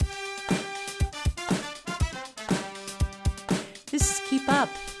keep up.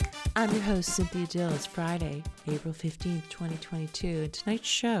 I'm your host, Cynthia Dill. It's Friday, April 15th, 2022, and tonight's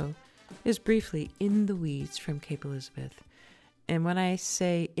show is briefly In the Weeds from Cape Elizabeth. And when I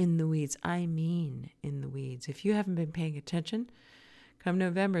say in the weeds, I mean in the weeds. If you haven't been paying attention, come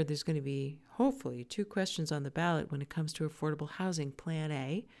November, there's going to be, hopefully, 2 questions on the ballot when it comes to affordable housing. Plan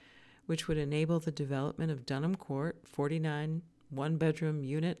A, which would enable the development of Dunham Court, 49 one-bedroom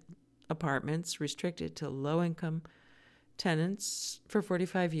unit apartments restricted to low-income tenants for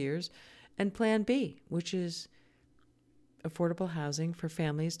 45 years, and Plan B, which is affordable housing for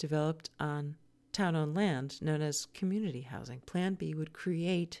families developed on town-owned land known as community housing. Plan B would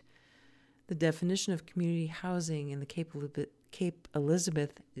create the definition of community housing in the Cape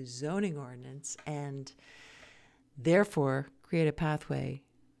Elizabeth zoning ordinance and therefore create a pathway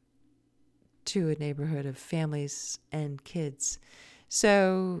to a neighborhood of families and kids.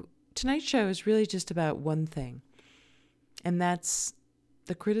 So tonight's show is really just about one thing, and that's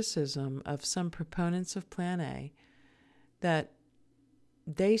the criticism of some proponents of Plan A that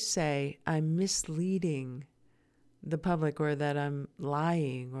they say I'm misleading the public, or that I'm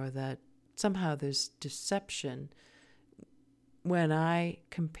lying, or that somehow there's deception when I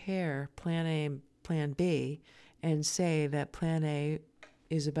compare Plan A and Plan B and say that Plan A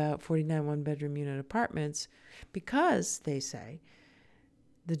is about 49 one-bedroom unit apartments because, they say,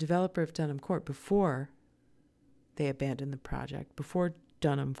 the developer of Dunham Court, before they abandoned the project, before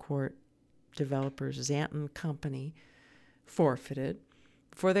Dunham Court developers Zanton Company forfeited,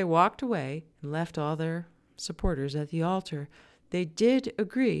 before they walked away and left all their supporters at the altar, they did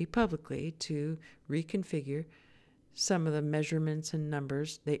agree publicly to reconfigure some of the measurements and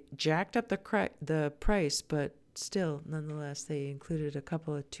numbers. They jacked up the price, but still, nonetheless, they included a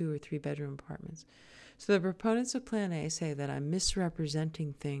couple of 2 or 3 bedroom apartments. So the proponents of Plan A say that I'm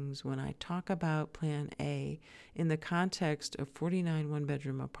misrepresenting things when I talk about Plan A in the context of 49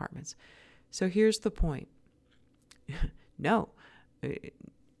 one-bedroom apartments. So here's the point. No,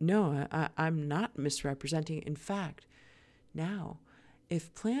 I'm not misrepresenting. In fact, now,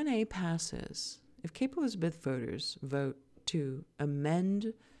 if Plan A passes, if Cape Elizabeth voters vote to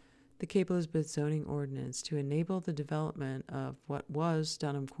amend the Cape Elizabeth zoning ordinance to enable the development of what was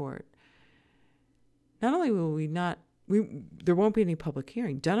Dunham Court, not only will there won't be any public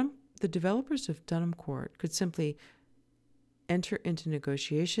hearing. The developers of Dunham Court could simply enter into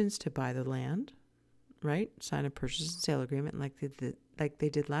negotiations to buy the land, right? Sign a purchase and sale agreement like they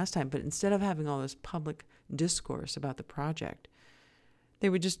did last time. But instead of having all this public discourse about the project, they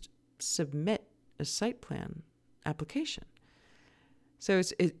would just submit a site plan application. So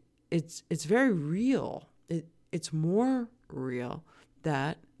it's very real. It's more real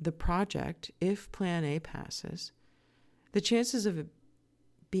that the project, if Plan A passes, the chances of it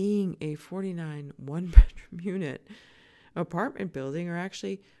being a 49 one-bedroom unit apartment building are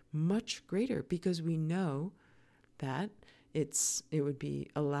actually much greater, because we know that it would be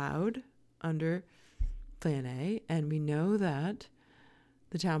allowed under Plan A, and we know that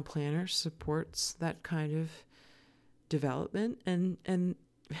the town planner supports that kind of development, and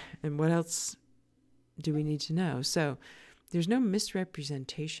what else do we need to know? So there's no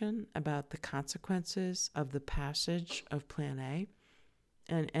misrepresentation about the consequences of the passage of Plan A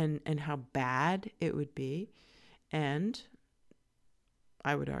and how bad it would be. And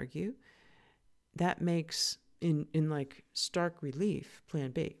I would argue that makes in like stark relief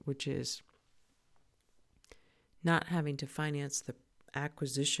Plan B, which is not having to finance the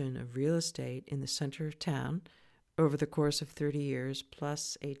acquisition of real estate in the center of town over the course of 30 years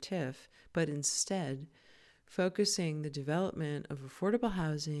plus a TIF, but instead focusing the development of affordable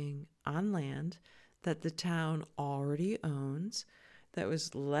housing on land that the town already owns, that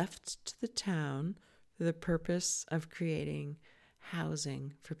was left to the town for the purpose of creating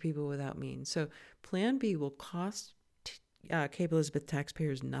housing for people without means. So Plan B will cost Cape Elizabeth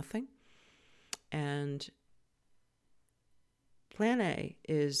taxpayers nothing, and Plan A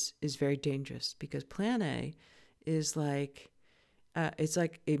is very dangerous, because Plan A is like it's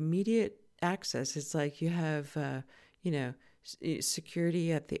like immediate access. It's like you have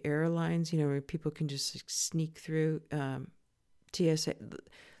security at the airlines, where people can just sneak through TSA.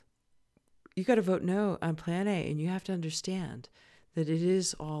 You got to vote no on Plan A, and you have to understand that it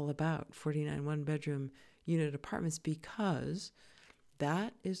is all about 49 one-bedroom unit apartments, because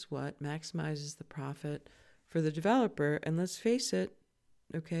that is what maximizes the profit for the developer. And let's face it,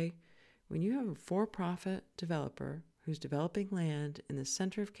 okay, when you have a for-profit developer who's developing land in the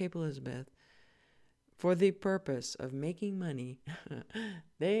center of Cape Elizabeth for the purpose of making money,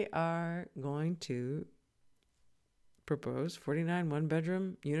 they are going to propose 49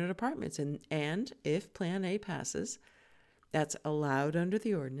 one-bedroom unit apartments. And if Plan A passes, That's allowed under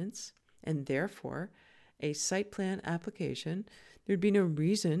the ordinance, and therefore a site plan application, there'd be no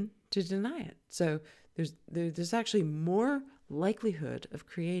reason to deny it. So there's actually more likelihood of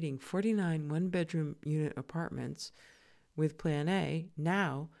creating 49 one-bedroom unit apartments with Plan A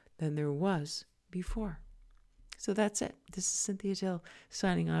now than there was before. So that's it. This is Cynthia Dill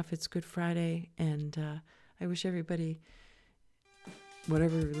signing off. It's Good Friday, and I wish everybody,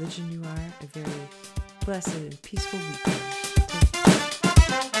 whatever religion you are, a very blessed and peaceful weekend.